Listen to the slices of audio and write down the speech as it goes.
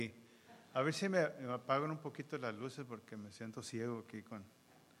A ver si me apagan un poquito las luces porque me siento ciego aquí con...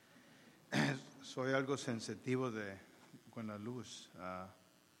 Soy algo sensitivo con la luz.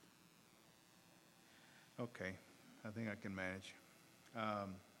 Okay, I think I can manage.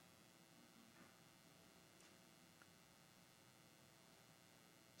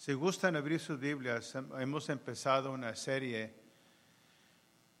 Si gustan abrir sus Biblias, hemos empezado una serie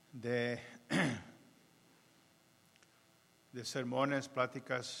de sermones,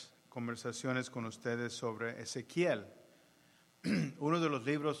 pláticas, conversaciones con ustedes sobre Ezequiel. Uno de los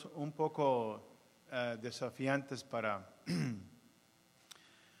libros un poco desafiantes para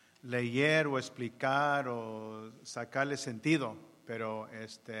leer o explicar o sacarle sentido, pero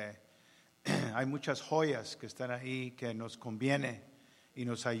hay muchas joyas que están ahí que nos conviene y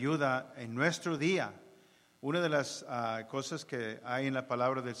nos ayuda en nuestro día. Una de las cosas que hay en la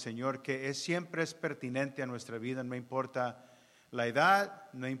palabra del Señor que siempre es pertinente a nuestra vida, no importa la edad,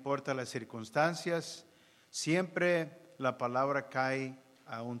 no importa las circunstancias, siempre la palabra cae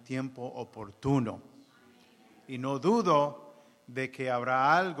a un tiempo oportuno. Y no dudo de que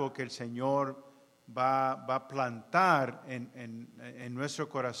habrá algo que el Señor va a plantar en nuestro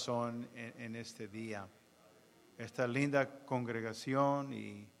corazón en este día. Esta linda congregación,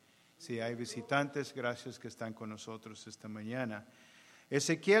 y si hay visitantes, gracias que están con nosotros esta mañana.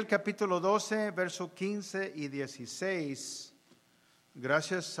 Ezequiel capítulo 12, verso 15 y 16.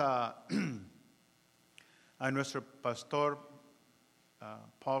 Gracias a nuestro pastor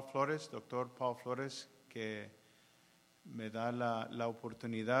Paul Flores, doctor Paul Flores, que me da la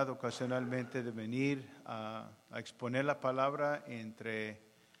oportunidad ocasionalmente de venir a exponer la palabra entre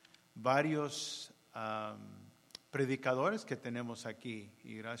varios predicadores que tenemos aquí.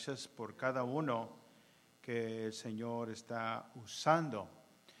 Y gracias por cada uno que el Señor está usando.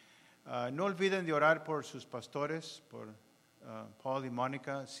 No olviden de orar por sus pastores, por Paul y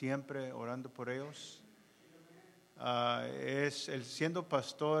Mónica, siempre orando por ellos. Siendo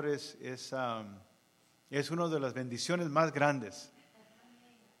pastor es una de las bendiciones más grandes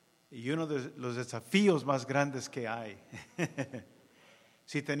y uno de los desafíos más grandes que hay.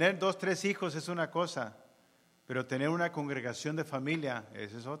 Si tener 2, 3 hijos es una cosa, pero tener una congregación de familia,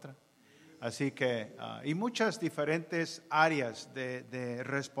 esa es otra. Así que, y muchas diferentes áreas de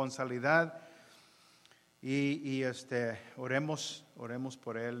responsabilidad. Y oremos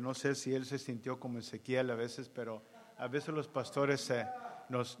por él. No sé si él se sintió como Ezequiel a veces, pero a veces los pastores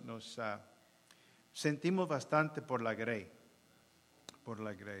nos sentimos bastante por la grey.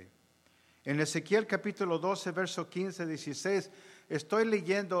 En Ezequiel capítulo 12, verso 15, 16, estoy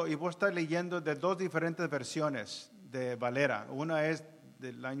leyendo y voy a estar leyendo de 2 diferentes versiones de Valera. Una es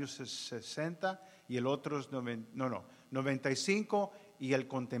del año 60 y el otro es 95 y el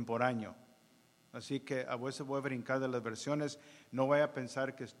contemporáneo. Así que a veces voy a brincar de las versiones. No voy a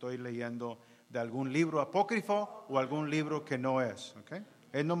pensar que estoy leyendo de algún libro apócrifo o algún libro que no es. ¿Okay?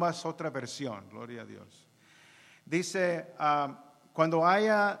 Es nomás otra versión, gloria a Dios. Dice, cuando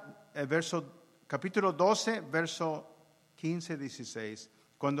haya, capítulo 12, verso 15, 16,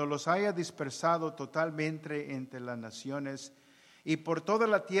 cuando los haya dispersado totalmente entre las naciones y por toda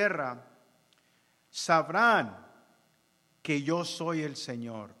la tierra, sabrán que yo soy el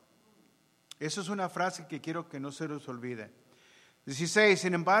Señor. Esa es una frase que quiero que no se nos olvide. 16,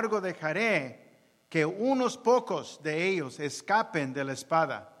 sin embargo, dejaré que unos pocos de ellos escapen de la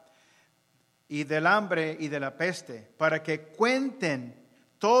espada y del hambre y de la peste, para que cuenten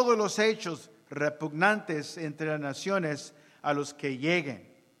todos los hechos repugnantes entre las naciones a los que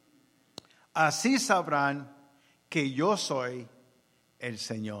lleguen. Así sabrán que yo soy el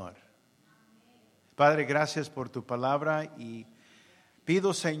Señor. Padre, gracias por tu palabra y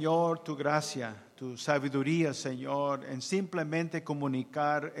pido, Señor, tu gracia, tu sabiduría, Señor, en simplemente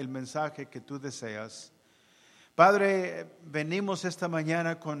comunicar el mensaje que tú deseas. Padre, venimos esta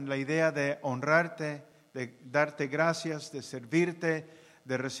mañana con la idea de honrarte, de darte gracias, de servirte,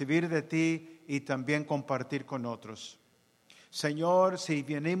 de recibir de ti y también compartir con otros. Señor, si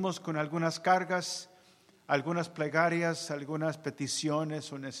venimos con algunas cargas, algunas plegarias, algunas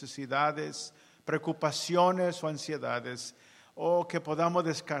peticiones o necesidades, preocupaciones o ansiedades, que podamos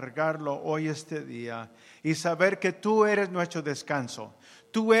descargarlo hoy este día y saber que tú eres nuestro descanso.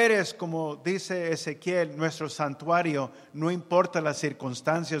 Tú eres, como dice Ezequiel, nuestro santuario, no importa las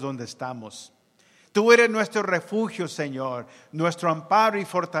circunstancias donde estamos. Tú eres nuestro refugio, Señor, nuestro amparo y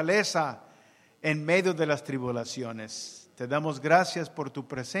fortaleza en medio de las tribulaciones. Te damos gracias por tu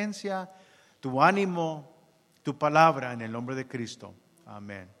presencia, tu ánimo, tu palabra en el nombre de Cristo.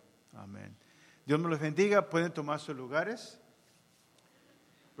 Amén. Amén. Dios me los bendiga. Pueden tomar sus lugares.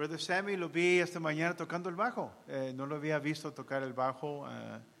 Brother Sammy lo vi esta mañana tocando el bajo. No lo había visto tocar el bajo.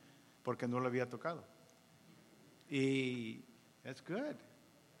 porque no lo había tocado. Y it's good.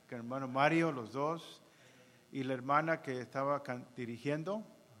 Que el hermano Mario, los dos, y la hermana que estaba dirigiendo,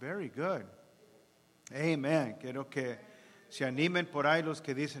 very good. Amen. Quiero que se animen por ahí los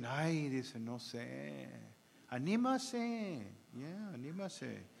que dicen, dicen, no sé. Anímase,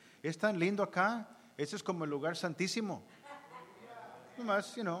 anímase. Es tan lindo acá. Ese es como el lugar santísimo.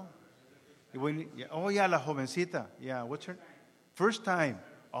 Nomás, la jovencita. Yeah, what's her? First time.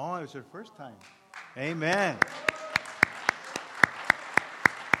 Oh, it was her first time. Amen.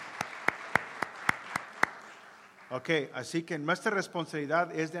 Ok, así que nuestra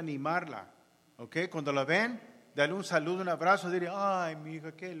responsabilidad es de animarla. Ok, cuando la ven, dale un saludo, un abrazo, dile, ay, mi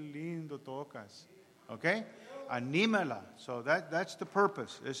hija, qué lindo tocas. Ok, anímala. So that's the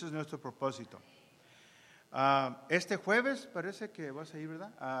purpose. Ese es nuestro propósito. Este jueves parece que vas a ir,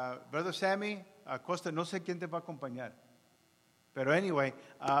 ¿verdad? Brother Sammy Acosta, no sé quién te va a acompañar. Pero anyway,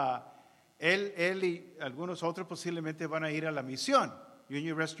 él y algunos otros posiblemente van a ir a la misión,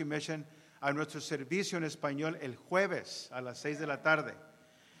 Union Rescue Mission, a nuestro servicio en español el jueves a las 6 de la tarde.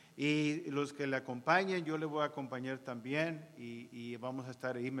 Y los que le acompañen, yo le voy a acompañar también y vamos a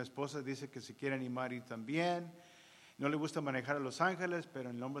estar ahí. Mi esposa dice que se quiere animar y también. No le gusta manejar a Los Ángeles, pero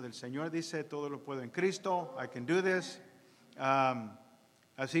en el nombre del Señor dice, todo lo puedo en Cristo, I can do this.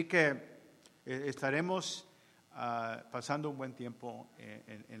 Así que estaremos pasando un buen tiempo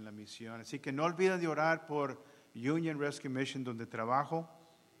en la misión. Así que no olviden de orar por Union Rescue Mission, donde trabajo.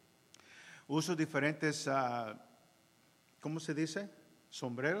 Uso diferentes, ¿cómo se dice?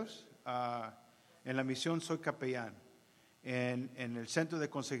 Sombreros. En la misión soy capellán. En el centro de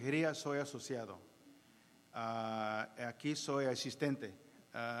consejería soy asociado. Aquí soy asistente.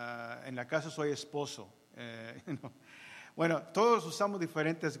 En la casa soy esposo. Bueno, todos usamos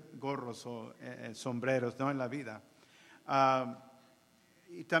diferentes gorros o sombreros, ¿no? En la vida.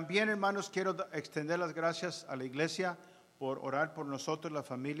 Y también, hermanos, quiero extender las gracias a la iglesia por orar por nosotros, la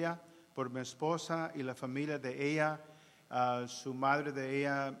familia, por mi esposa y la familia de ella. Su madre de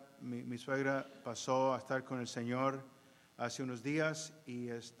ella, mi suegra, pasó a estar con el Señor hace unos días y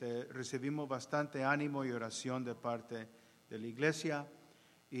recibimos bastante ánimo y oración de parte de la iglesia.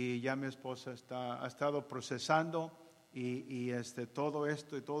 Y ya mi esposa ha estado procesando y todo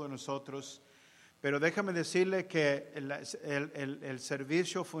esto y todos nosotros. Pero déjame decirle que el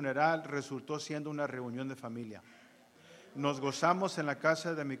servicio funeral resultó siendo una reunión de familia. Nos gozamos en la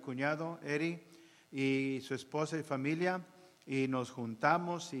casa de mi cuñado, Eri, y su esposa y familia, y nos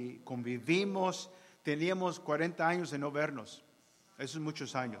juntamos y convivimos. Teníamos 40 años de no vernos, esos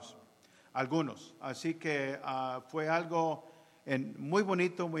muchos años, algunos. Así que fue algo muy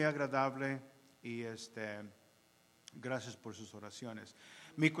bonito, muy agradable, y gracias por sus oraciones.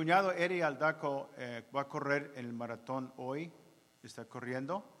 Mi cuñado Eri Aldaco va a correr en el maratón hoy, está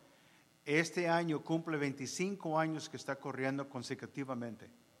corriendo. Este año cumple 25 años que está corriendo consecutivamente.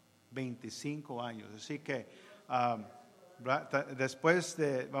 25 años. Así que después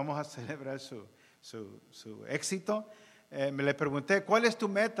vamos a celebrar su éxito. Me le pregunté, ¿cuál es tu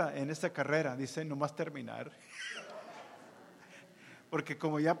meta en esta carrera? Dice, nomás terminar. Porque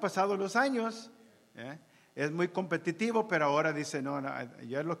como ya han pasado los años, es muy competitivo, pero ahora dice, no,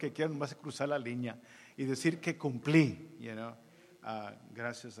 yo lo que quiero nomás es cruzar la línea y decir que cumplí,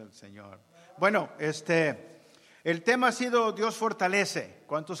 gracias al Señor. Bueno, el tema ha sido Dios fortalece.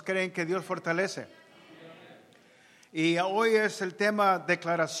 ¿Cuántos creen que Dios fortalece? Y hoy es el tema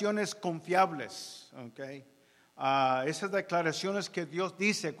declaraciones confiables. Okay. Esas declaraciones que Dios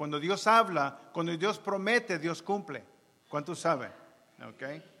dice, cuando Dios habla, cuando Dios promete, Dios cumple. ¿Cuántos saben?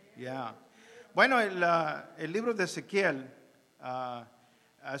 Okay. Yeah. Bueno, el libro de Ezequiel,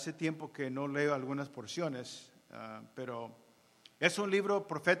 hace tiempo que no leo algunas porciones, pero es un libro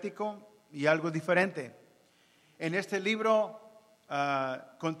profético y algo diferente. En este libro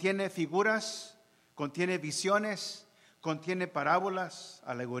contiene figuras, contiene visiones, contiene parábolas,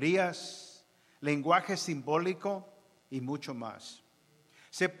 alegorías, lenguaje simbólico y mucho más.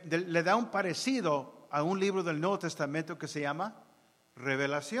 Le da un parecido a un libro del Nuevo Testamento que se llama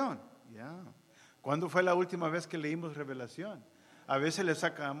Revelación. Yeah. ¿Cuándo fue la última vez que leímos Revelación? A veces le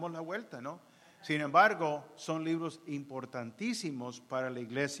sacamos la vuelta, ¿no? Sin embargo, son libros importantísimos para la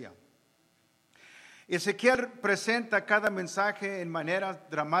iglesia. Ezequiel presenta cada mensaje en maneras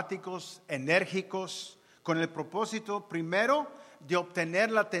dramáticos, enérgicos, con el propósito, primero, de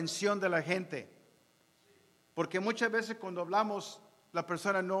obtener la atención de la gente. Porque muchas veces cuando hablamos, la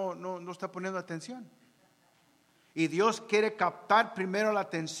persona no está poniendo atención. Y Dios quiere captar primero la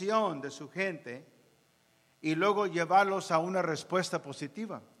atención de su gente y luego llevarlos a una respuesta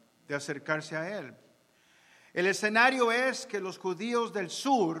positiva, de acercarse a Él. El escenario es que los judíos del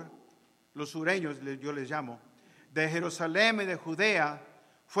sur los sureños, yo les llamo, de Jerusalén y de Judea,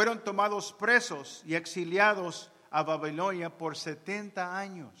 fueron tomados presos y exiliados a Babilonia por 70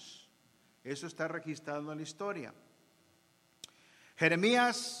 años. Eso está registrado en la historia.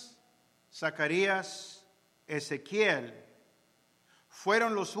 Jeremías, Zacarías, Ezequiel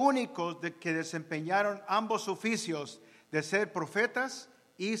fueron los únicos que desempeñaron ambos oficios de ser profetas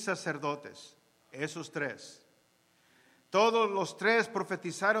y sacerdotes. Esos tres. Todos los tres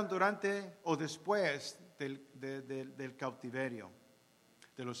profetizaron durante o después del cautiverio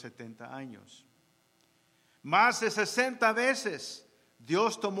de los 70 años. Más de 60 veces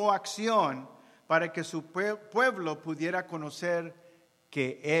Dios tomó acción para que su pueblo pudiera conocer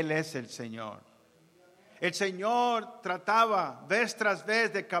que Él es el Señor. El Señor trataba vez tras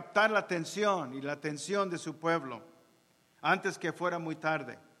vez de captar la atención y la atención de su pueblo antes que fuera muy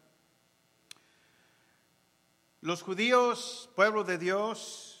tarde. Los judíos, pueblo de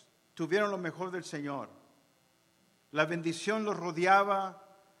Dios, tuvieron lo mejor del Señor. La bendición los rodeaba,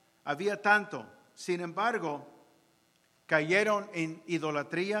 había tanto. Sin embargo, cayeron en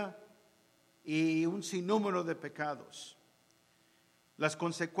idolatría y un sinnúmero de pecados. Las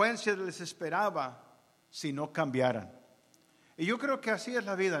consecuencias les esperaba si no cambiaran. Y yo creo que así es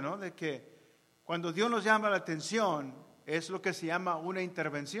la vida, ¿no? De que cuando Dios nos llama la atención, es lo que se llama una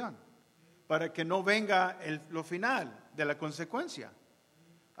intervención, para que no venga lo final de la consecuencia.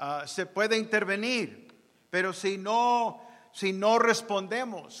 Se puede intervenir, pero si no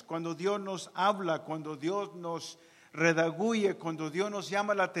respondemos cuando Dios nos habla, cuando Dios nos redarguye, cuando Dios nos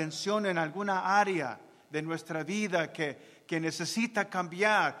llama la atención en alguna área de nuestra vida que necesita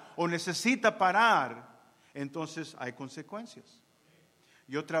cambiar o necesita parar, entonces hay consecuencias.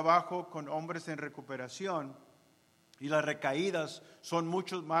 Yo trabajo con hombres en recuperación y las recaídas son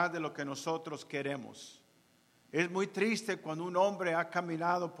mucho más de lo que nosotros queremos. Es muy triste cuando un hombre ha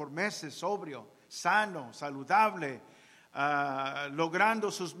caminado por meses sobrio, sano, saludable,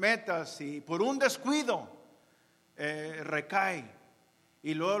 logrando sus metas y por un descuido recae.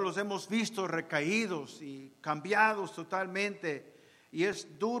 Y luego los hemos visto recaídos y cambiados totalmente. Y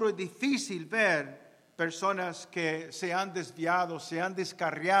es duro y difícil ver personas que se han desviado, se han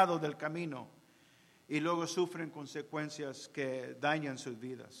descarriado del camino y luego sufren consecuencias que dañan sus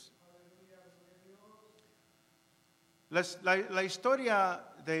vidas. La historia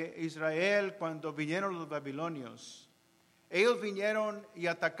de Israel cuando vinieron los babilonios, ellos vinieron y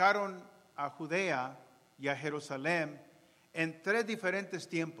atacaron a Judea y a Jerusalén en 3 diferentes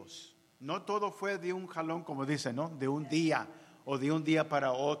tiempos. No todo fue de un jalón, como dicen, ¿no? De un día o de un día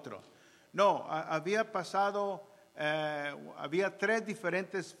para otro. No, había 3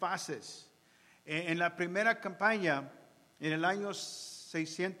 diferentes fases. En la primera campaña, en el año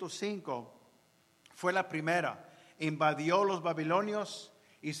 605, fue la primera. Invadió los babilonios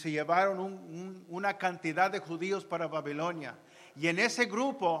y se llevaron una cantidad de judíos para Babilonia. Y en ese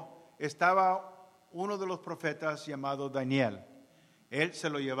grupo estaba uno de los profetas llamado Daniel. Él se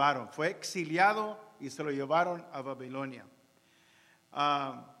lo llevaron, fue exiliado y se lo llevaron a Babilonia.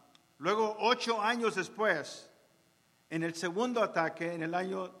 Luego, 8 años después, en el segundo ataque, en el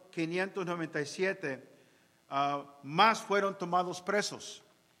año 597, más fueron tomados presos.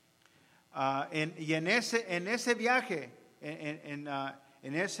 Y en ese viaje,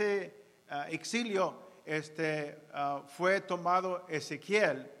 en ese exilio, fue tomado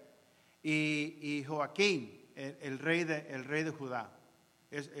Ezequiel y Joaquín, el rey de Judá.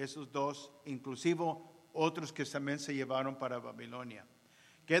 Esos dos, inclusive otros que también se llevaron para Babilonia.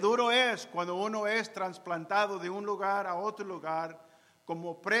 Qué duro es cuando uno es trasplantado de un lugar a otro lugar,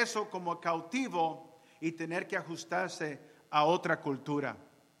 como preso, como cautivo, y tener que ajustarse a otra cultura.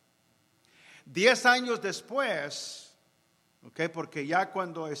 10 años después, porque ya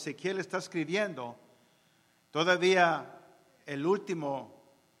cuando Ezequiel está escribiendo, todavía el último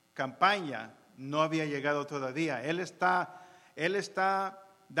campaña no había llegado todavía. Él está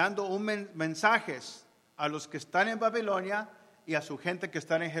dando mensajes a los que están en Babilonia y a su gente que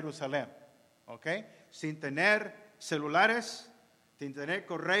está en Jerusalén, sin tener celulares, sin tener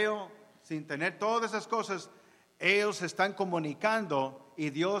correo, sin tener todas esas cosas. Ellos se están comunicando y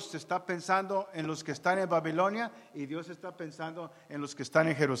Dios está pensando en los que están en Babilonia y Dios está pensando en los que están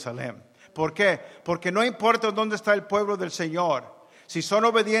en Jerusalén. ¿Por qué? Porque no importa dónde está el pueblo del Señor, si son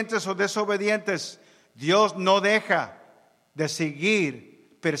obedientes o desobedientes, Dios no deja de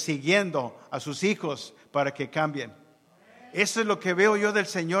seguir persiguiendo a sus hijos para que cambien. Eso es lo que veo yo del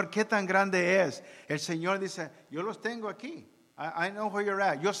Señor, qué tan grande es. El Señor dice, yo los tengo aquí. I know where you're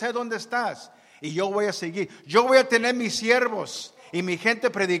at. Yo sé dónde estás y yo voy a seguir. Yo voy a tener mis siervos y mi gente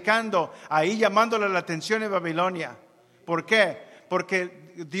predicando ahí, llamándole la atención en Babilonia. ¿Por qué? Porque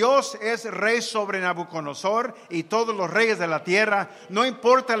Dios es rey sobre Nabucodonosor y todos los reyes de la tierra. No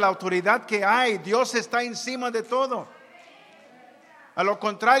importa la autoridad que hay, Dios está encima de todo. A lo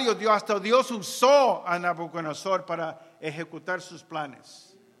contrario, hasta Dios usó a Nabucodonosor para ejecutar sus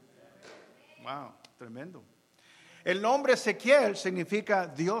planes. Wow, tremendo. El nombre Ezequiel significa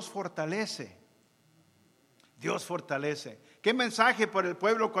Dios fortalece. Dios fortalece. ¿Qué mensaje para el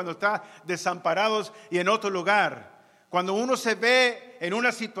pueblo cuando está desamparados y en otro lugar? Cuando uno se ve en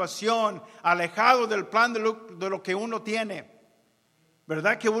una situación alejado del plan de lo que uno tiene.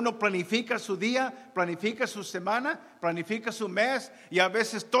 ¿Verdad que uno planifica su día, planifica su semana, planifica su mes y a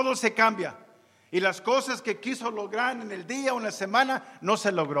veces todo se cambia? Y las cosas que quiso lograr en el día o en la semana no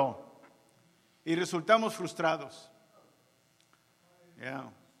se logró. Y resultamos frustrados.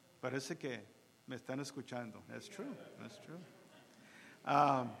 Parece que me están escuchando. That's true.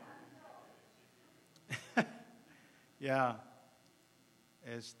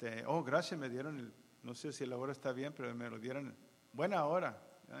 Gracias, me dieron no sé si la hora está bien, pero me lo dieron. Buena hora.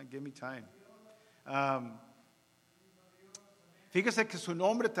 Give me time. Fíjese que su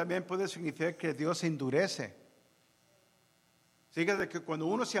nombre también puede significar que Dios endurece. Fíjese que cuando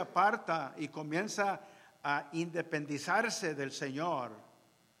uno se aparta y comienza a independizarse del Señor,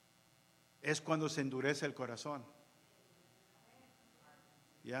 es cuando se endurece el corazón.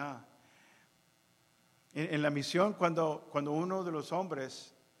 En la misión, cuando uno de los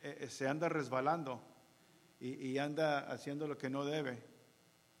hombres se anda resbalando y anda haciendo lo que no debe,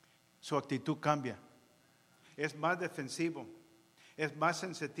 su actitud cambia. Es más defensivo, es más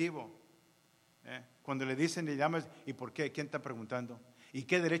sensitivo. Cuando le dicen, le llamas, ¿y por qué? ¿Quién está preguntando? ¿Y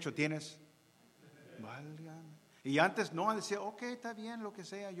qué derecho tienes? Válgame. Y antes no, decía, ok, está bien, lo que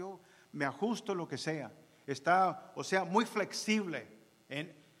sea, yo me ajusto lo que sea. Está, muy flexible.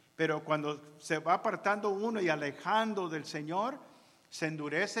 Pero cuando se va apartando uno y alejando del Señor, se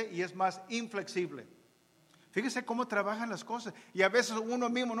endurece y es más inflexible. Fíjese cómo trabajan las cosas. Y a veces uno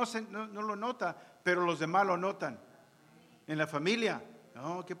mismo no lo nota, pero los demás lo notan. En la familia,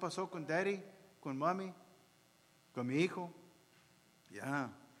 ¿qué pasó con daddy, con mami, con mi hijo?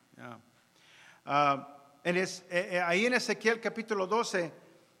 Ahí en Ezequiel capítulo 12,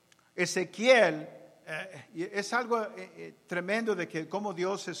 Ezequiel, es algo tremendo de que cómo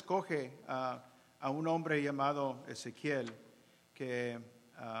Dios escoge a un hombre llamado Ezequiel, que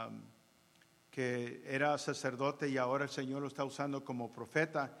era sacerdote y ahora el Señor lo está usando como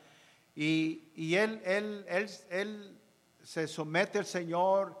profeta. Y él se somete al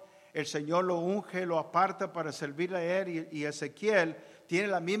Señor, el Señor lo unge, lo aparta para servirle a él. Y Ezequiel tiene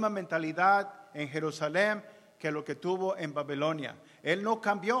la misma mentalidad en Jerusalén que lo que tuvo en Babilonia. Él no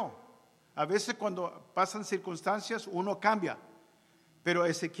cambió. A veces cuando pasan circunstancias uno cambia, pero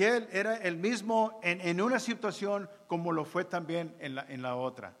Ezequiel era el mismo en una situación como lo fue también en la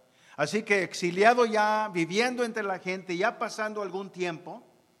otra. Así que exiliado ya, viviendo entre la gente, ya pasando algún tiempo,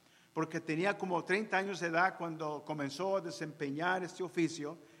 porque tenía como 30 años de edad cuando comenzó a desempeñar este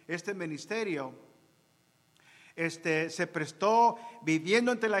oficio, este ministerio, se prestó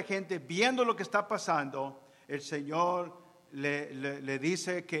viviendo entre la gente, viendo lo que está pasando. El Señor le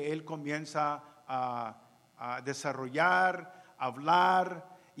dice que él comienza a desarrollar, a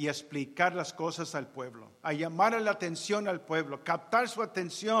hablar y a explicar las cosas al pueblo, a llamar la atención al pueblo, captar su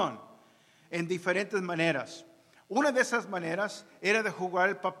atención en diferentes maneras. Una de esas maneras era de jugar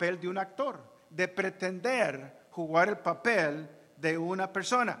el papel de un actor, de pretender jugar el papel de una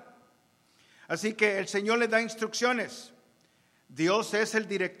persona. Así que el Señor le da instrucciones. Dios es el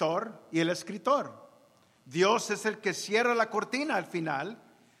director y el escritor. Dios es el que cierra la cortina al final.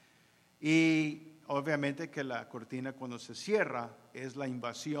 Y obviamente que la cortina cuando se cierra es la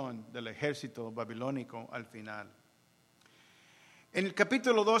invasión del ejército babilónico al final. En el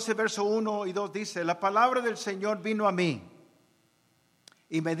capítulo 12, verso 1 y 2 dice, la palabra del Señor vino a mí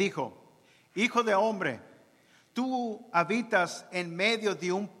y me dijo, hijo de hombre, tú habitas en medio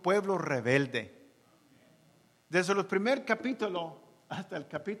de un pueblo rebelde. Desde los primeros capítulos hasta el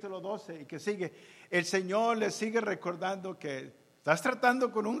capítulo 12 y que sigue, el Señor le sigue recordando que estás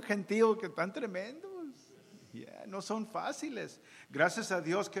tratando con un gentío que están tremendos. No son fáciles. Gracias a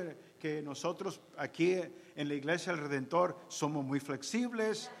Dios que nosotros aquí en la Iglesia del Redentor somos muy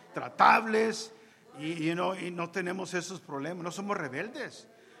flexibles, tratables y no tenemos esos problemas, no somos rebeldes.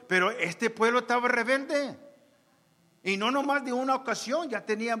 Pero este pueblo estaba rebelde y no nomás de una ocasión, ya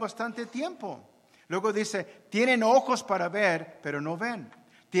tenían bastante tiempo. Luego dice, tienen ojos para ver, pero no ven.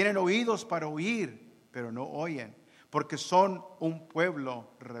 Tienen oídos para oír, pero no oyen, porque son un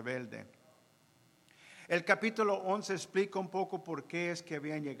pueblo rebelde. El capítulo 11 explica un poco por qué es que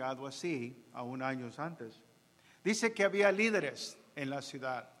habían llegado así, aún años antes. Dice que había líderes en la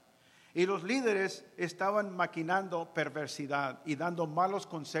ciudad. Y los líderes estaban maquinando perversidad y dando malos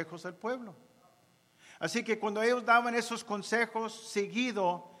consejos al pueblo. Así que cuando ellos daban esos consejos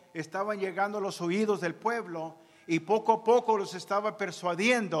seguido, estaban llegando a los oídos del pueblo y poco a poco los estaba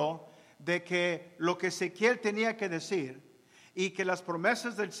persuadiendo de que lo que Ezequiel tenía que decir y que las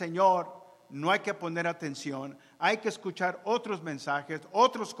promesas del Señor no hay que poner atención, hay que escuchar otros mensajes,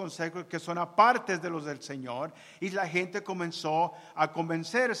 otros consejos que son aparte de los del Señor, y la gente comenzó a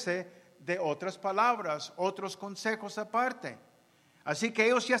convencerse de otras palabras, otros consejos aparte. Así que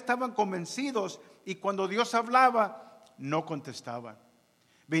ellos ya estaban convencidos y cuando Dios hablaba, no contestaban.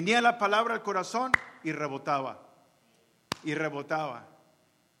 Venía la palabra al corazón y rebotaba, y rebotaba,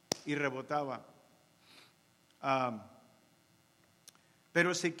 y rebotaba.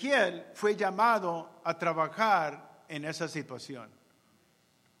 Pero Ezequiel fue llamado a trabajar en esa situación.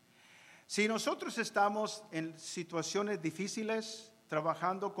 Si nosotros estamos en situaciones difíciles,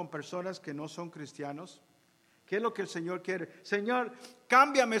 trabajando con personas que no son cristianos, ¿qué es lo que el Señor quiere? Señor,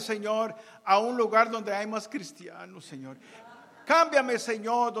 cámbiame, Señor, a un lugar donde hay más cristianos, Señor. Cámbiame,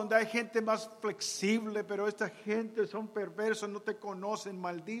 Señor, donde hay gente más flexible, pero esta gente son perversos, no te conocen,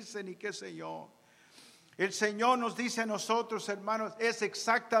 maldicen y qué sé yo. El Señor nos dice a nosotros, hermanos, es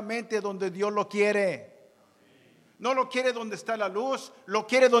exactamente donde Dios lo quiere. No lo quiere donde está la luz, lo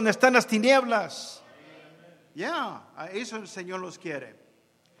quiere donde están las tinieblas. A eso el Señor los quiere.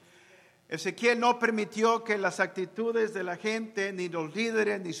 Ezequiel no permitió que las actitudes de la gente, ni los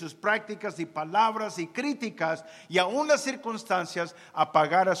líderes, ni sus prácticas, ni palabras, y críticas, y aún las circunstancias,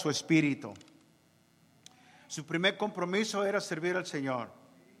 apagara su espíritu. Su primer compromiso era servir al Señor,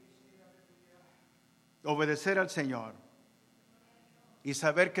 obedecer al Señor, y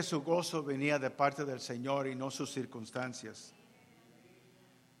saber que su gozo venía de parte del Señor y no sus circunstancias.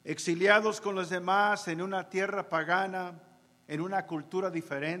 Exiliados con los demás en una tierra pagana, en una cultura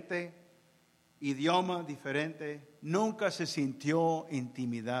diferente, idioma diferente, nunca se sintió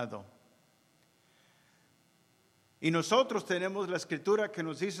intimidado. Y nosotros tenemos la escritura que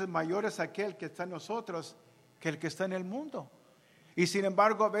nos dice: mayor es aquel que está en nosotros que el que está en el mundo. Y sin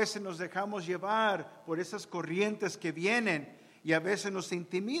embargo a veces nos dejamos llevar por esas corrientes que vienen y a veces nos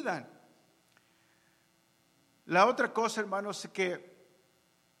intimidan. La otra cosa, hermanos, es que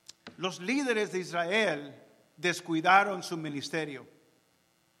los líderes de Israel descuidaron su ministerio.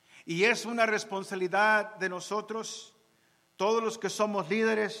 Y es una responsabilidad de nosotros, todos los que somos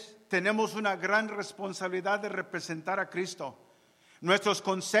líderes, tenemos una gran responsabilidad de representar a Cristo. Nuestros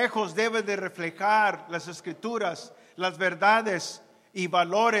consejos deben de reflejar las Escrituras, las verdades y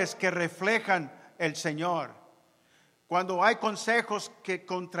valores que reflejan el Señor. Cuando hay consejos que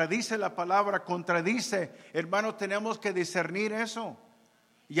contradice la palabra, hermanos, tenemos que discernir eso.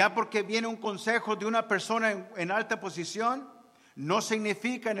 Ya porque viene un consejo de una persona en alta posición, no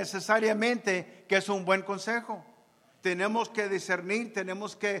significa necesariamente que es un buen consejo. Tenemos que discernir,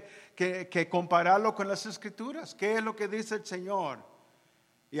 tenemos que compararlo con las Escrituras. ¿Qué es lo que dice el Señor?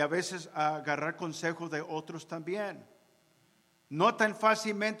 Y a veces agarrar consejos de otros también. No tan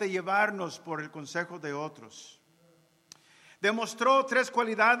fácilmente llevarnos por el consejo de otros. Demostró 3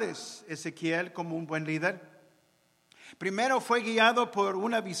 cualidades Ezequiel como un buen líder. Primero, fue guiado por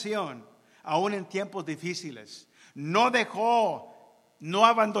una visión, aún en tiempos difíciles. No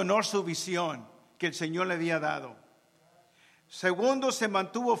abandonó su visión que el Señor le había dado. Segundo, se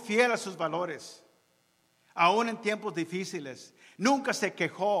mantuvo fiel a sus valores, aún en tiempos difíciles. Nunca se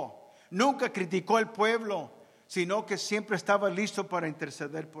quejó, nunca criticó al pueblo, sino que siempre estaba listo para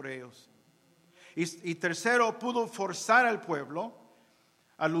interceder por ellos. Y tercero, pudo forzar al pueblo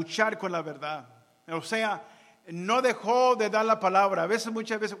a luchar con la verdad. O sea, no dejó de dar la palabra.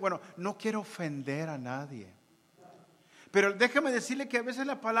 Muchas veces, no quiero ofender a nadie. Pero déjame decirle que a veces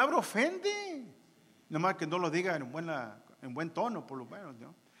la palabra ofende. Nomás que no lo diga en buen tono, por lo menos,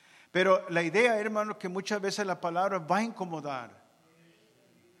 ¿no? Pero la idea, hermano, que muchas veces la palabra va a incomodar.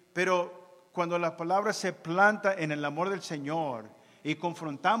 Pero cuando la palabra se planta en el amor del Señor y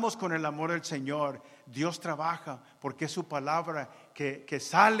confrontamos con el amor del Señor, Dios trabaja, porque es su palabra que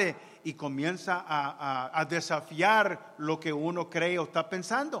sale y comienza a desafiar lo que uno cree o está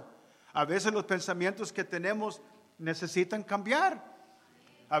pensando. A veces los pensamientos que tenemos necesitan cambiar.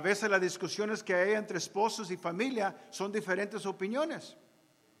 A veces las discusiones que hay entre esposos y familia son diferentes opiniones.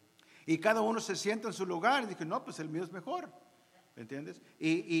 Y cada uno se sienta en su lugar y dice, no, pues el mío es mejor. ¿Me entiendes?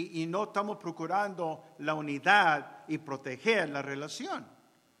 Y no estamos procurando la unidad y proteger la relación.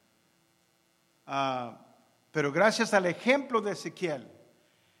 Pero gracias al ejemplo de Ezequiel.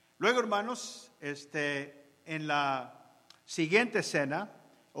 Luego, hermanos, en la siguiente escena,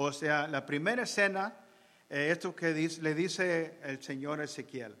 o sea, la primera escena, esto que le dice el Señor a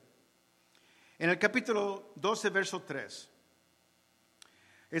Ezequiel. En el capítulo 12, verso 3.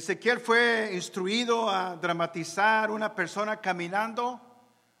 Ezequiel fue instruido a dramatizar una persona caminando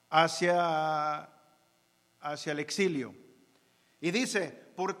hacia el exilio. Y dice,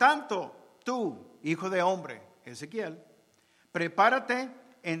 por tanto, tú, hijo de hombre, Ezequiel, prepárate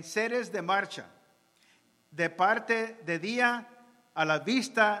en seres de marcha, de parte de día a la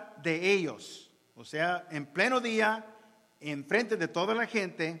vista de ellos. O sea, en pleno día, en frente de toda la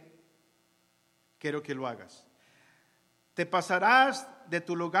gente, quiero que lo hagas. Te pasarás de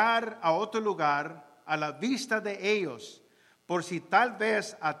tu lugar a otro lugar a la vista de ellos, por si tal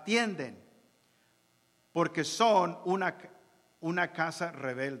vez atienden, porque son una casa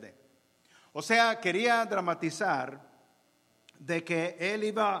rebelde. O sea, quería dramatizar de que él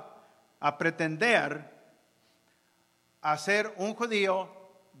iba a pretender a ser un judío,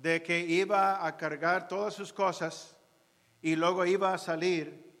 de que iba a cargar todas sus cosas y luego iba a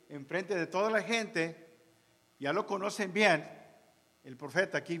salir en frente de toda la gente. Ya lo conocen bien, el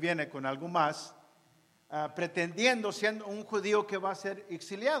profeta aquí viene con algo más, pretendiendo siendo un judío que va a ser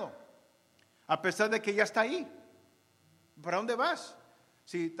exiliado, a pesar de que ya está ahí. ¿Para dónde vas?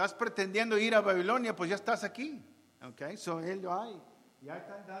 Si estás pretendiendo ir a Babilonia, pues ya estás aquí. Okay, él ya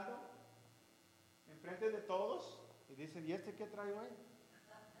está andando en frente de todos y dicen, ¿y este qué trae hoy?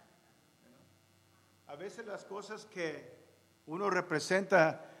 A veces las cosas que uno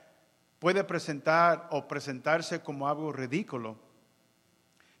representa puede presentar o presentarse como algo ridículo.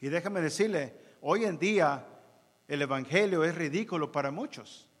 Y déjame decirle, hoy en día el evangelio es ridículo para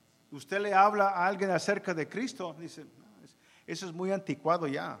muchos. Usted le habla a alguien acerca de Cristo, dice, no, eso es muy anticuado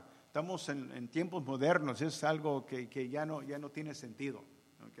ya. Estamos en tiempos modernos, es algo que ya no tiene sentido.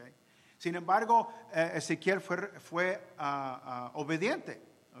 Okay. Sin embargo, Ezequiel fue obediente,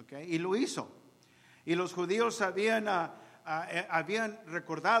 okay, y lo hizo. Y los judíos habían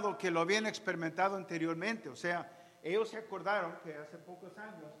recordado que lo habían experimentado anteriormente. O sea, ellos se acordaron que hace pocos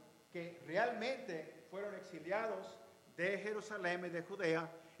años que realmente fueron exiliados de Jerusalén y de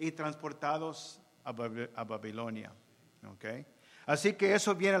Judea y transportados a Babilonia. Okay. Así que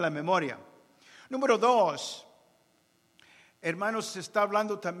eso viene a la memoria. Número 2, hermanos, se está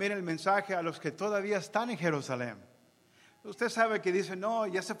hablando también el mensaje a los que todavía están en Jerusalén. Usted sabe que dicen, no,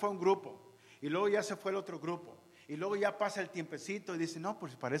 ya se fue un grupo. Y luego ya se fue el otro grupo. Y luego ya pasa el tiempecito y dice, no,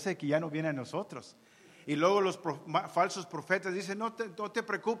 pues parece que ya no viene a nosotros. Y luego los falsos profetas dicen, no te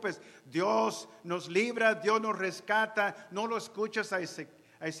preocupes, Dios nos libra, Dios nos rescata, no lo escuchas a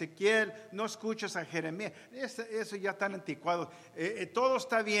Ezequiel, no escuchas a Jeremías. Eso ya está anticuado. Todo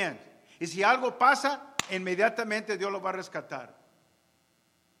está bien. Y si algo pasa, inmediatamente Dios lo va a rescatar.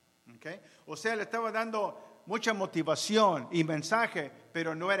 ¿Okay? O sea, le estaba dando mucha motivación y mensaje,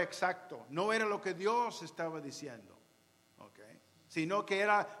 pero no era exacto, no era lo que Dios estaba diciendo, ¿okay? Sino que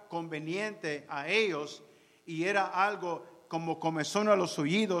era conveniente a ellos y era algo como comezón a los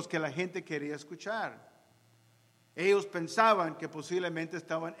oídos que la gente quería escuchar. Ellos pensaban que posiblemente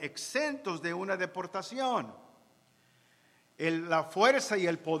estaban exentos de una deportación. La fuerza y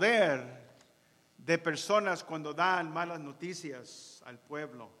el poder de personas cuando dan malas noticias al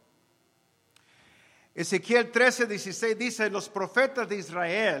pueblo. Ezequiel 13:16 dice, los profetas de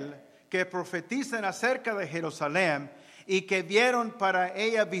Israel que profetizan acerca de Jerusalén y que vieron para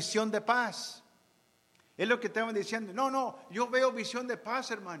ella visión de paz. Es lo que estaban diciendo. No, yo veo visión de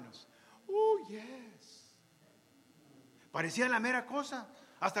paz, hermanos. Yes. Parecía la mera cosa.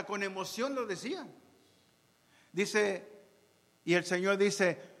 Hasta con emoción lo decían. Dice, y el Señor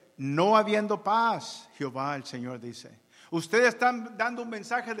dice, no habiendo paz, Jehová el Señor dice. Ustedes están dando un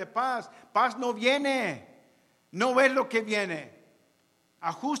mensaje de paz. Paz no viene. No ven lo que viene.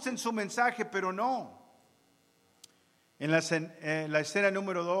 Ajusten su mensaje, pero no. En la escena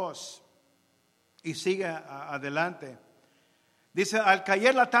número 2, y sigue adelante. Dice, al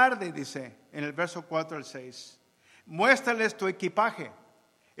caer la tarde, dice, en el verso 4 al 6, muéstrales tu equipaje.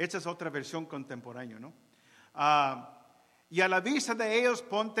 Esta es otra versión contemporánea, ¿no? Y a la vista de ellos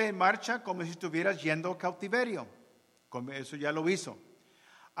ponte en marcha como si estuvieras yendo a cautiverio. Eso ya lo hizo.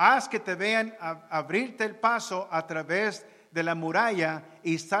 Haz que te vean abrirte el paso a través de la muralla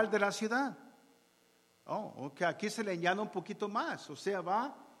y sal de la ciudad. Okay. Aquí se le añade un poquito más. O sea,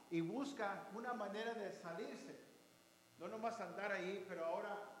 va y busca una manera de salirse. No nomás andar ahí, pero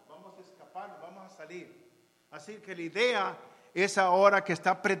ahora vamos a escapar, vamos a salir. Así que la idea es ahora que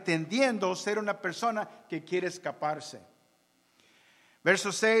está pretendiendo ser una persona que quiere escaparse.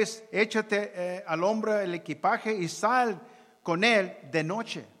 Verso 6, échate al hombro el equipaje y sal con él de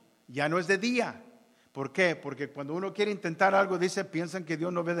noche. Ya no es de día. ¿Por qué? Porque cuando uno quiere intentar algo, piensan que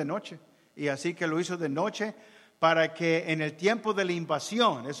Dios no ve de noche. y así que lo hizo de noche para que en el tiempo de la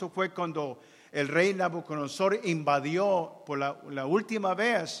invasión, eso fue cuando el rey Nabucodonosor invadió por la última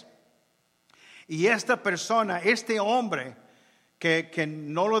vez, y esta persona, este hombre que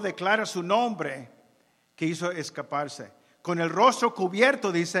no lo declara su nombre, quiso escaparse, con el rostro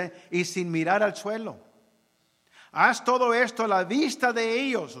cubierto, dice, y sin mirar al suelo. Haz todo esto a la vista de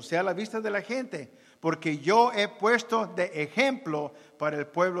ellos, o sea, a la vista de la gente, porque yo he puesto de ejemplo para el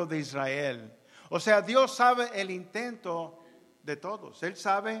pueblo de Israel. O sea, Dios sabe el intento de todos. Él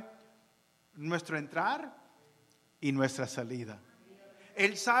sabe nuestro entrar y nuestra salida.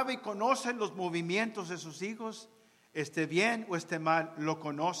 Él sabe y conoce los movimientos de sus hijos, esté bien o esté mal, lo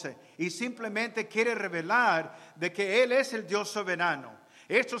conoce. Y simplemente quiere revelar de que Él es el Dios soberano.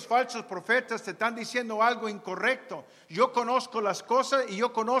 Estos falsos profetas te están diciendo algo incorrecto. Yo conozco las cosas y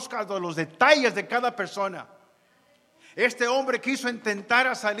yo conozco los detalles de cada persona. Este hombre quiso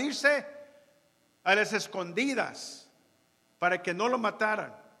intentar salirse a las escondidas para que no lo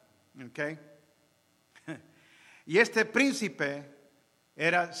mataran. ¿Okay? Y este príncipe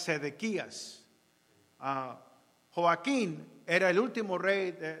era Sedequías. Joaquín era el último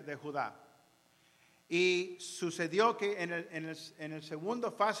rey de Judá. Y sucedió que en el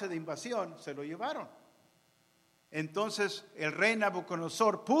segundo fase de invasión se lo llevaron. Entonces el rey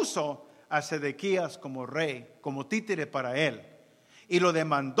Nabucodonosor puso a Sedequías como rey, como títere para él, y lo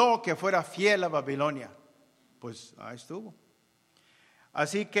demandó que fuera fiel a Babilonia. Pues ahí estuvo.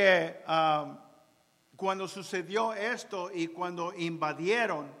 Así que cuando sucedió esto y cuando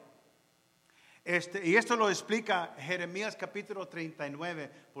invadieron, y esto lo explica Jeremías capítulo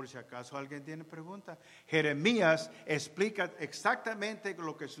 39, por si acaso alguien tiene pregunta. Jeremías explica exactamente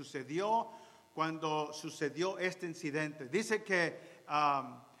lo que sucedió cuando sucedió este incidente. Dice que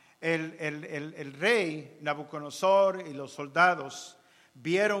el rey Nabucodonosor y los soldados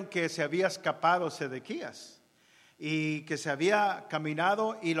vieron que se había escapado Sedequías y que se había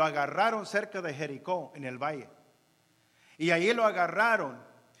caminado, y lo agarraron cerca de Jericó en el valle. Y ahí lo agarraron.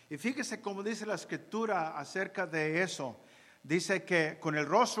 Y fíjese cómo dice la escritura acerca de eso. Dice que con el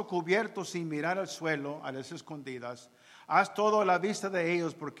rostro cubierto sin mirar al suelo, a las escondidas, haz todo a la vista de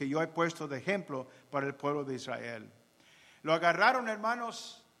ellos, porque yo he puesto de ejemplo para el pueblo de Israel. Lo agarraron,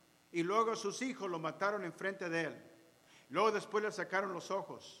 hermanos, y luego sus hijos lo mataron enfrente de él. Luego después le sacaron los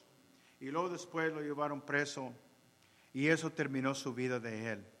ojos, y luego después lo llevaron preso, y eso terminó su vida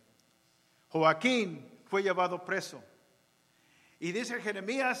de él. Joaquín fue llevado preso. Y dice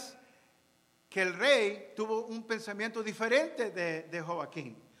Jeremías que el rey tuvo un pensamiento diferente de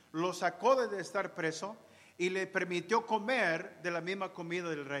Joaquín. Lo sacó de estar preso y le permitió comer de la misma comida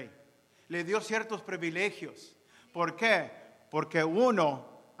del rey. Le dio ciertos privilegios. ¿Por qué? Porque uno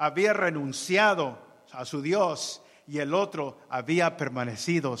había renunciado a su Dios y el otro había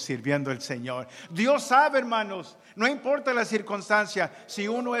permanecido sirviendo al Señor. Dios sabe, hermanos, no importa la circunstancia, si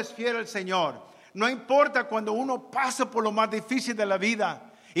uno es fiel al Señor. No importa cuando uno pasa por lo más difícil de la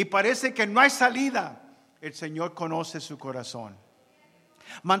vida y parece que no hay salida, el Señor conoce su corazón.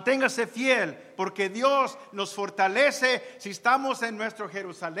 Manténgase fiel, porque Dios nos fortalece si estamos en nuestro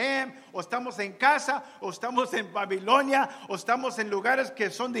Jerusalén, o estamos en casa, o estamos en Babilonia, o estamos en lugares que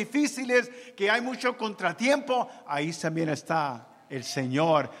son difíciles, que hay mucho contratiempo. Ahí también está el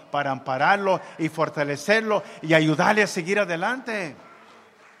Señor para ampararlo y fortalecerlo y ayudarle a seguir adelante.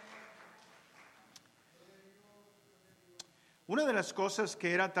 Una de las cosas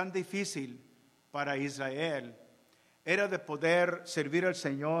que era tan difícil para Israel era de poder servir al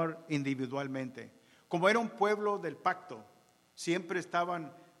Señor individualmente. Como era un pueblo del pacto, siempre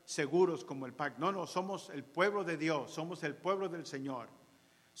estaban seguros como el pacto. No, somos el pueblo de Dios, somos el pueblo del Señor.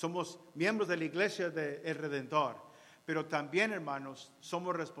 Somos miembros de la iglesia del Redentor. Pero también, hermanos,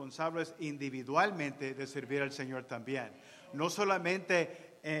 somos responsables individualmente de servir al Señor también. No solamente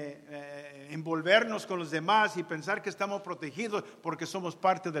envolvernos con los demás y pensar que estamos protegidos porque somos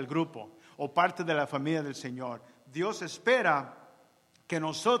parte del grupo o parte de la familia del Señor. Dios espera que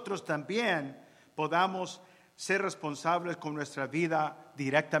nosotros también podamos ser responsables con nuestra vida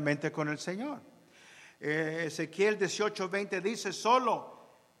directamente con el Señor. Ezequiel 18:20 dice: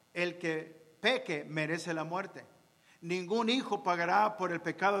 solo el que peque merece la muerte. Ningún hijo pagará por el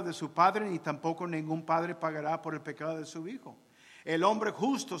pecado de su padre, ni tampoco ningún padre pagará por el pecado de su hijo. El hombre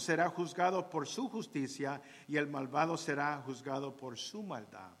justo será juzgado por su justicia y el malvado será juzgado por su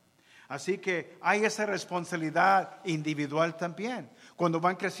maldad. Así que hay esa responsabilidad individual también. Cuando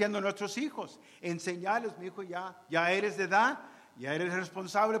van creciendo nuestros hijos, enseñarles: mi hijo, ya eres de edad, Ya eres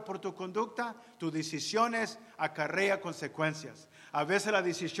responsable por tu conducta, tus decisiones acarrea consecuencias. A veces la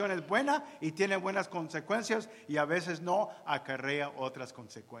decisión es buena y tiene buenas consecuencias y a veces no, acarrea otras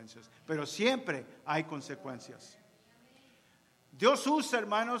consecuencias. Pero siempre hay consecuencias. Dios usa,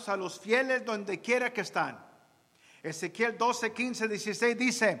 hermanos, a los fieles donde quiera que están. Ezequiel 12, 15, 16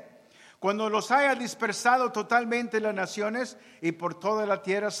 dice: cuando los haya dispersado totalmente las naciones y por toda la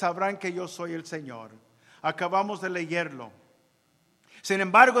tierra, sabrán que yo soy el Señor. Acabamos de leerlo. Sin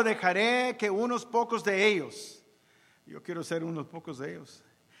embargo, dejaré que unos pocos de ellos, yo quiero ser unos pocos de ellos,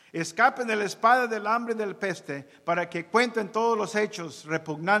 escapen de la espada, del hambre y del peste, para que cuenten todos los hechos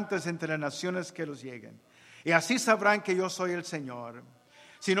repugnantes entre las naciones que los lleguen. Y así sabrán que yo soy el Señor.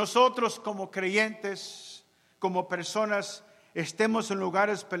 Si nosotros como creyentes, como personas, estemos en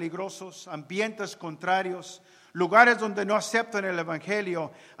lugares peligrosos, ambientes contrarios, lugares donde no aceptan el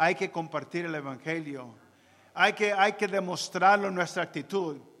Evangelio, hay que compartir el Evangelio. Hay que demostrarlo en nuestra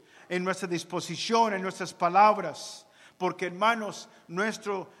actitud, en nuestra disposición, en nuestras palabras. Porque, hermanos,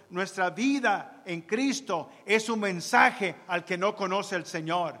 nuestra vida en Cristo es un mensaje al que no conoce el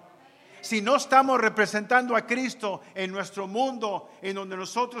Señor. Si no estamos representando a Cristo en nuestro mundo, en donde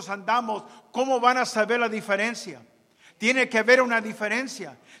nosotros andamos, ¿cómo van a saber la diferencia? Tiene que haber una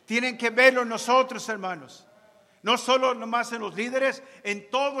diferencia. Tienen que verlo nosotros, hermanos. No solo nomás en los líderes, en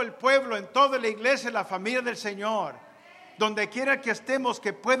todo el pueblo, en toda la iglesia, la familia del Señor. Donde quiera que estemos,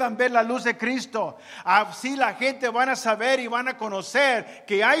 que puedan ver la luz de Cristo. Así la gente van a saber y van a conocer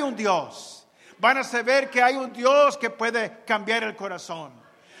que hay un Dios. Van a saber que hay un Dios que puede cambiar el corazón.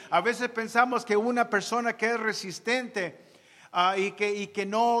 A veces pensamos que una persona que es resistente y que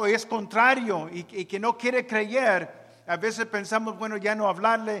no es contrario y que no quiere creer, a veces pensamos, bueno, ya no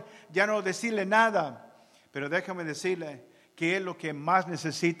hablarle, ya no decirle nada. Pero déjame decirle que es lo que más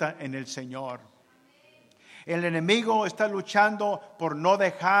necesita en el Señor. El enemigo está luchando por no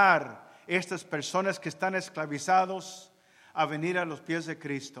dejar estas personas que están esclavizados a venir a los pies de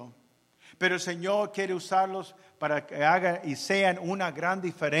Cristo. Pero el Señor quiere usarlos para que hagan y sean una gran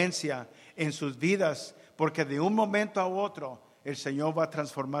diferencia en sus vidas, porque de un momento a otro el Señor va a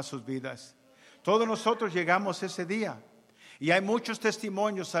transformar sus vidas. Todos nosotros llegamos ese día. Y hay muchos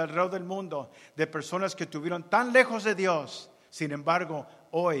testimonios alrededor del mundo de personas que estuvieron tan lejos de Dios, sin embargo,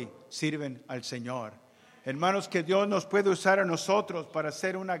 hoy sirven al Señor. Hermanos, que Dios nos puede usar a nosotros para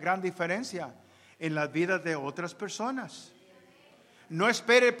hacer una gran diferencia en las vidas de otras personas. No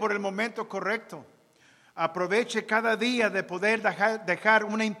espere por el momento correcto. Aproveche cada día de poder dejar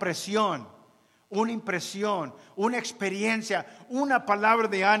una impresión, una experiencia, una palabra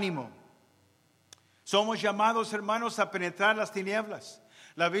de ánimo. Somos llamados, hermanos, a penetrar las tinieblas.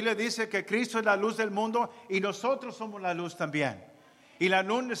 La Biblia dice que Cristo es la luz del mundo y nosotros somos la luz también. Y la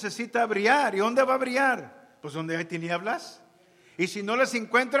luz necesita brillar. ¿Y dónde va a brillar? Pues donde hay tinieblas. Y si no las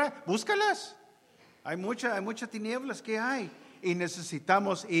encuentra, búscalas. Hay muchas tinieblas que hay y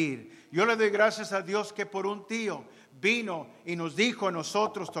necesitamos ir. Yo le doy gracias a Dios que por un tío vino y nos dijo a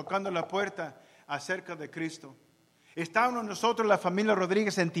nosotros, tocando la puerta, acerca de Cristo. Estábamos nosotros, la familia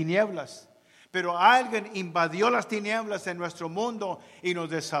Rodríguez, en tinieblas. Pero alguien invadió las tinieblas en nuestro mundo y nos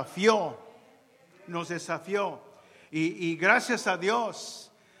desafió. Y gracias a Dios,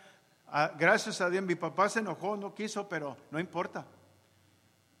 mi papá se enojó, no quiso, pero no importa.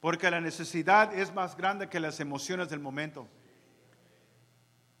 Porque la necesidad es más grande que las emociones del momento.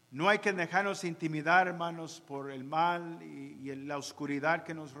 No hay que dejarnos intimidar, hermanos, por el mal y la oscuridad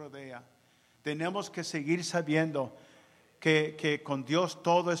que nos rodea. Tenemos que seguir sabiendo que con Dios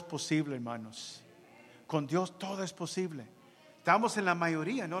todo es posible, hermanos. Con Dios todo es posible. Estamos en la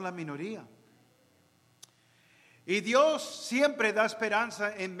mayoría, no la minoría. Y Dios siempre da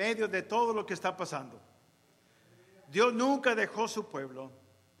esperanza en medio de todo lo que está pasando. Dios nunca dejó su pueblo.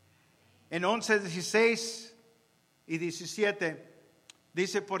 En 11, 16 y 17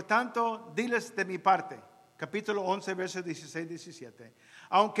 dice: por tanto, diles de mi parte, capítulo 11, versos 16 y 17.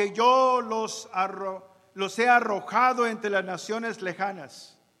 Aunque yo los he arrojado entre las naciones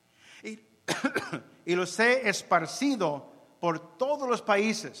lejanas y los he esparcido por todos los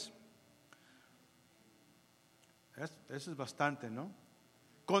países. Eso es bastante, ¿no?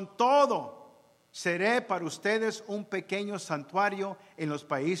 Con todo, seré para ustedes un pequeño santuario en los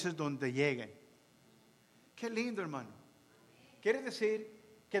países donde lleguen. Qué lindo, hermano. Quiere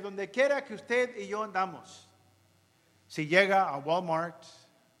decir que donde quiera que usted y yo andamos, si llega a Walmart,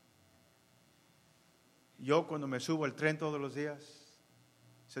 yo cuando me subo al tren todos los días,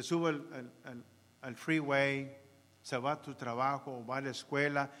 se sube al freeway, se va a tu trabajo, va a la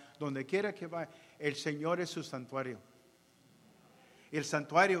escuela, donde quiera que vaya, el Señor es su santuario. ¿Y el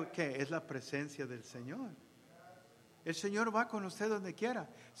santuario qué? Es la presencia del Señor. El Señor va con usted donde quiera.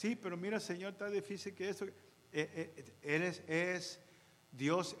 Sí, pero mira, Señor, está difícil que esto.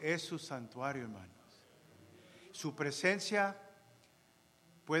 Dios es su santuario, hermanos. Su presencia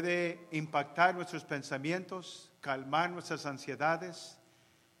puede impactar nuestros pensamientos, calmar nuestras ansiedades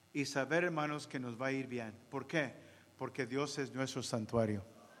y saber, hermanos, que nos va a ir bien. ¿Por qué? Porque Dios es nuestro santuario.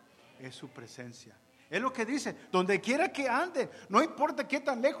 Es su presencia. Es lo que dice, donde quiera que anden, no importa qué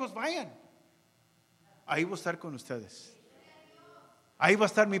tan lejos vayan, ahí voy a estar con ustedes. Ahí va a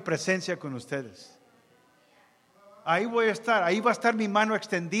estar mi presencia con ustedes. Ahí voy a estar, ahí va a estar mi mano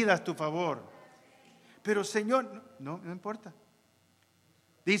extendida a tu favor. Pero Señor, no importa.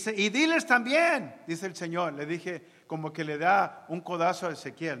 Dice, y diles también, dice el Señor. Le dije, como que le da un codazo a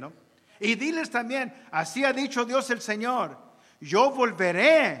Ezequiel, ¿no? Y diles también, así ha dicho Dios el Señor, yo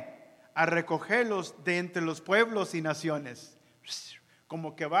volveré a recogerlos de entre los pueblos y naciones.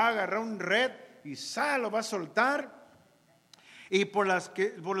 Como que va a agarrar un red y lo va a soltar. Y por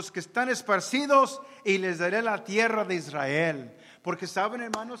los que están esparcidos, y les daré la tierra de Israel. Porque saben,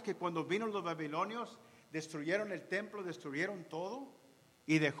 hermanos, que cuando vino los babilonios, destruyeron el templo, destruyeron todo,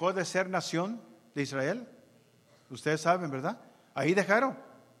 y dejó de ser nación de Israel. Ustedes saben, ¿verdad? Ahí dejaron.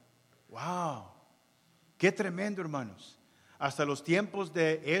 ¡Wow! ¡Qué tremendo, hermanos! Hasta los tiempos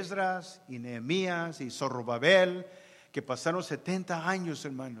de Esdras y Nehemías y Zorobabel, que pasaron 70 años,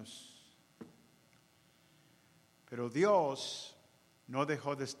 hermanos. Pero Dios no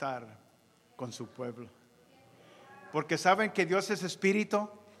dejó de estar con su pueblo. Porque saben que Dios es espíritu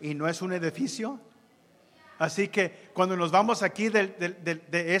y no es un edificio. Así que cuando nos vamos aquí de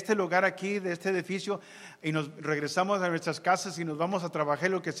este lugar aquí, de este edificio, y nos regresamos a nuestras casas y nos vamos a trabajar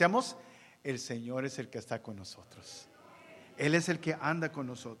lo que seamos, el Señor es el que está con nosotros. Él es el que anda con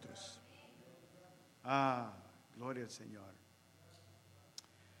nosotros. Gloria al Señor.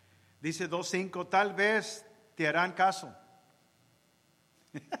 Dice 2:5, tal vez te harán caso.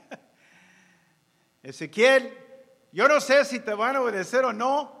 Ezequiel, yo no sé si te van a obedecer o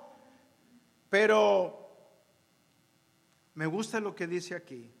no, pero me gusta lo que dice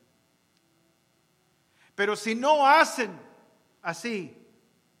aquí. Pero si no hacen así,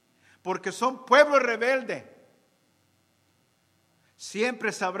 porque son pueblo rebelde,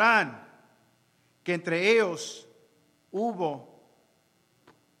 siempre sabrán que entre ellos hubo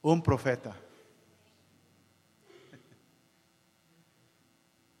un profeta.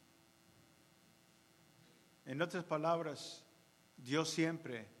 En otras palabras, Dios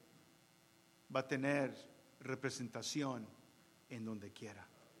siempre va a tener representación en donde quiera.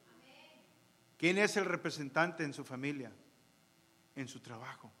 ¿Quién es el representante en su familia? En su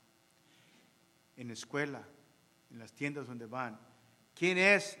trabajo, en la escuela, en las tiendas donde van. ¿Quién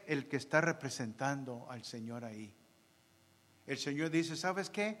es el que está representando al Señor ahí? El Señor dice, ¿sabes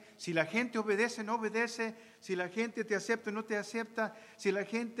qué? Si la gente obedece, no obedece, si la gente te acepta, no te acepta, si la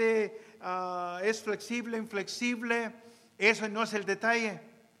gente es flexible, inflexible, eso no es el detalle,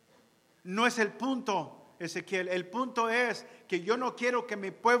 no es el punto, Ezequiel. El punto es que yo no quiero que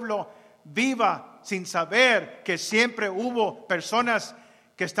mi pueblo viva sin saber que siempre hubo personas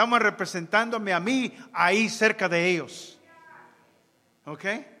que estaban representándome a mí ahí cerca de ellos. ¿Ok?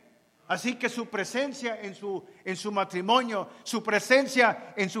 Así que su presencia en su matrimonio, su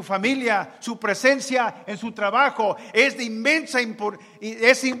presencia en su familia, su presencia en su trabajo es de inmensa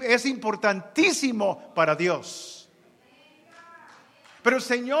es importantísimo para Dios. Pero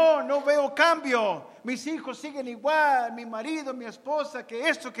Señor, no veo cambio. Mis hijos siguen igual, mi marido, mi esposa, que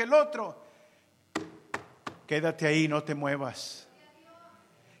esto, que el otro. Quédate ahí, no te muevas.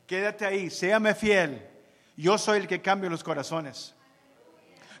 Quédate ahí, séame fiel. Yo soy el que cambia los corazones.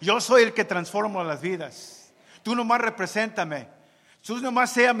 Yo soy el que transforma las vidas. Tú nomás represéntame. Tú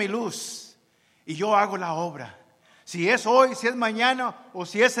nomás sea mi luz. Y yo hago la obra. Si es hoy, si es mañana o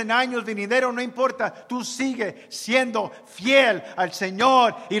si es en años venideros, no importa. Tú sigue siendo fiel al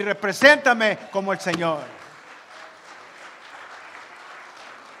Señor y represéntame como el Señor.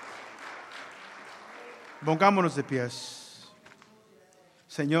 Pongámonos de pies.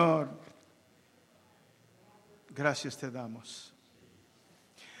 Señor, gracias te damos.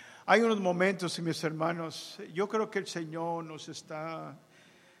 Hay unos momentos, mis hermanos, yo creo que el Señor nos está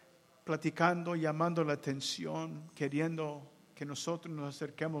platicando, llamando la atención, queriendo que nosotros nos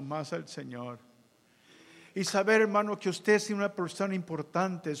acerquemos más al Señor. Y saber, hermano, que usted es una persona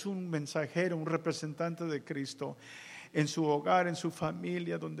importante, es un mensajero, un representante de Cristo en su hogar, en su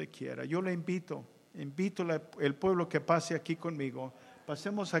familia, donde quiera. Yo le invito al pueblo que pase aquí conmigo.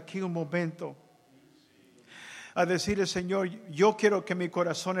 Pasemos aquí un momento a decirle, Señor, yo quiero que mi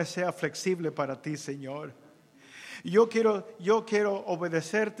corazón sea flexible para ti, Señor. Yo quiero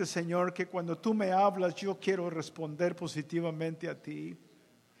obedecerte, Señor, que cuando tú me hablas, yo quiero responder positivamente a ti.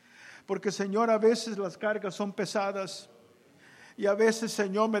 Porque, Señor, a veces las cargas son pesadas y a veces,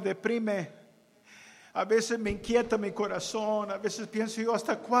 Señor, me deprime. A veces me inquieta mi corazón. A veces pienso yo,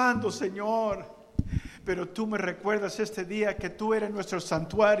 ¿hasta cuándo, Señor? Pero tú me recuerdas este día que tú eres nuestro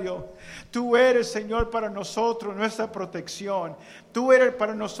santuario. Tú eres, Señor, para nosotros nuestra protección. Tú eres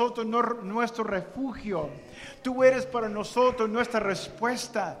para nosotros nuestro refugio. Tú eres para nosotros nuestra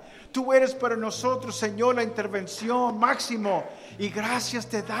respuesta. Tú eres para nosotros, Señor, la intervención máximo. Y gracias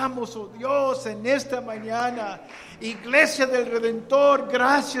te damos, oh Dios, en esta mañana. Iglesia del Redentor,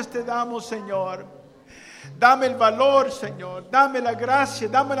 gracias te damos, Señor. Dame el valor, Señor. Dame la gracia,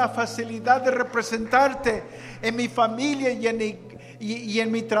 dame la facilidad de representarte en mi familia y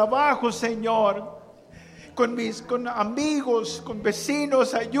en mi trabajo, Señor. Con amigos, con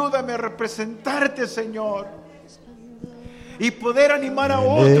vecinos, ayúdame a representarte, Señor. Y poder animar a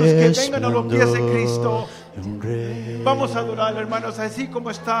otros que vengan a los pies de Cristo. Vamos a adorar, hermanos, así como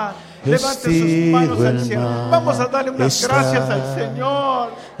está. Levante sus manos al cielo. Vamos a darle unas gracias al Señor.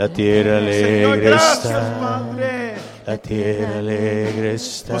 La tierra alegre Señor, gracias, está. Padre. La tierra alegre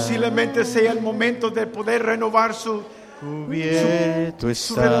está. Posiblemente sea el momento de poder renovar su Cubierto su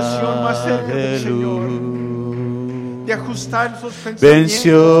está relación más cerca del de Señor. luz. De ajustar sus pensamientos.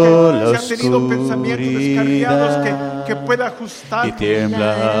 Venció la que si han tenido pensamientos descarriados, que pueda ajustar. Y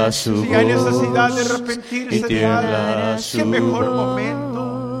tiembla su Si hay necesidad de voz. arrepentirse, Y tiembla Padre, su qué mejor voz. momento.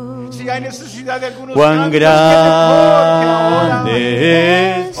 Si hay necesidad de algunos Cuán cambios, qué mejor que ahora.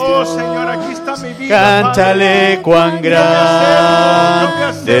 grande es Oh, Dios. Señor, aquí está mi vida. Cántale Padre. cuán Yo me acerco,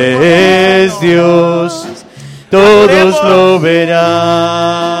 grande es Señor. Dios. Todos Adoremos. lo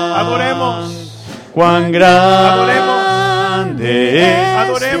verán. Adoremos. Cuán grande es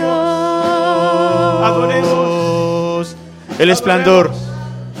Adoremos. Dios. El esplendor.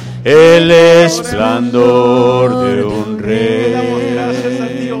 El esplendor de un Te damos rey. gracias a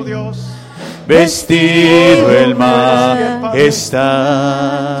ti, oh Dios. Vestido el mar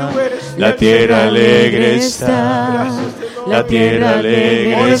está. La tierra alegre está. La tierra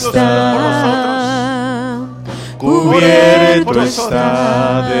alegre está. Cubierto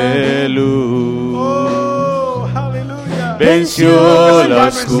está de luz. Oh, aleluya. Venció la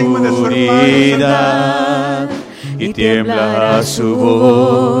oscuridad y tiembla su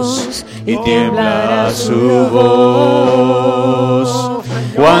voz, y tiembla su voz.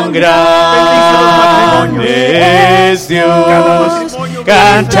 Cuán grande es Dios,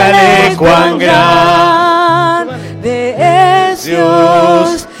 cántale cuán grande es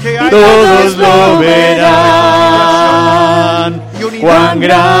Dios, todos lo verán. Cuán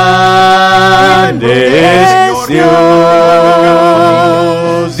grande es Dios.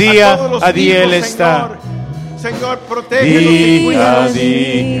 Día a día Él está. Señor, protégelos y Día a cuídalos.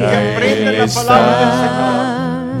 día Que aprendan Él la palabra del Señor. está.